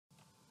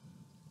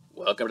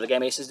Welcome to the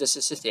Game Aces. This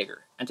is SithJaeger,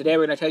 and today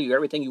we're going to tell you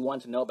everything you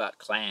want to know about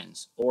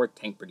clans or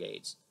tank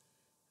brigades.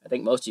 I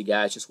think most of you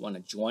guys just want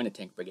to join a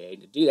tank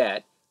brigade. To do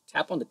that,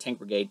 tap on the tank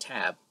brigade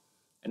tab,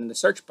 and in the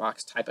search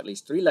box, type at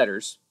least 3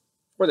 letters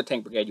for the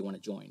tank brigade you want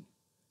to join.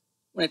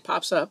 When it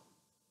pops up,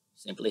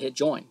 simply hit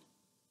join.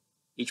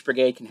 Each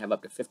brigade can have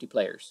up to 50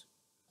 players.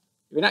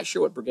 If you're not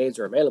sure what brigades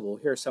are available,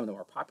 here are some of the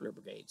more popular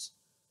brigades.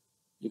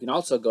 You can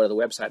also go to the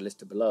website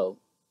listed below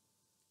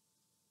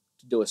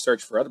to do a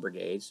search for other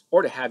brigades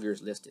or to have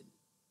yours listed.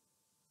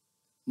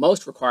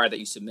 Most require that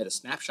you submit a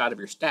snapshot of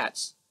your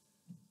stats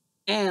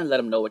and let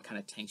them know what kind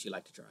of tanks you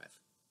like to drive.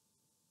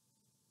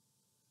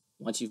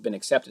 Once you've been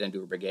accepted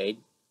into a brigade,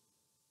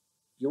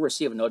 you'll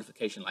receive a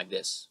notification like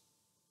this.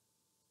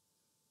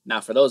 Now,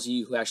 for those of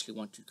you who actually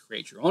want to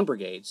create your own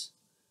brigades,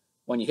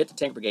 when you hit the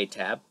Tank Brigade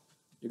tab,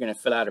 you're going to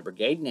fill out a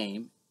brigade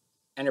name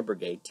and a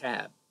brigade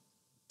tag.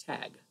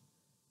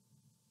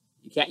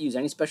 You can't use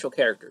any special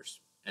characters,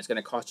 and it's going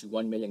to cost you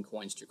 1 million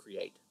coins to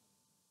create.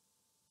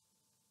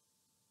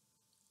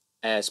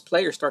 As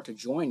players start to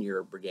join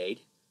your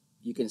brigade,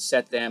 you can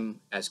set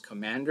them as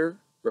commander,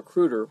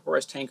 recruiter, or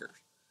as tankers.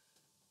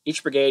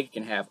 Each brigade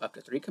can have up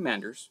to 3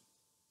 commanders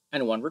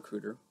and 1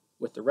 recruiter,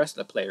 with the rest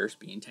of the players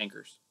being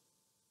tankers.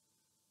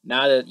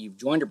 Now that you've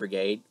joined a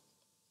brigade,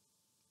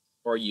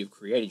 or you've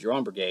created your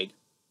own brigade,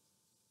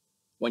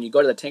 when you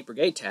go to the Tank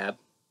Brigade tab,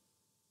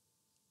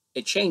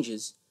 it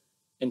changes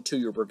into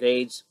your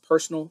brigade's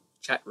personal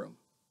chat room.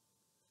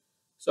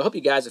 So I hope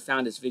you guys have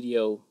found this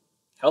video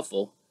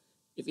helpful.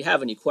 If you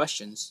have any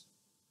questions,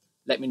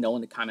 let me know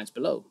in the comments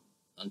below.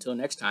 Until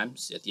next time,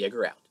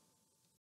 SithJaeger out.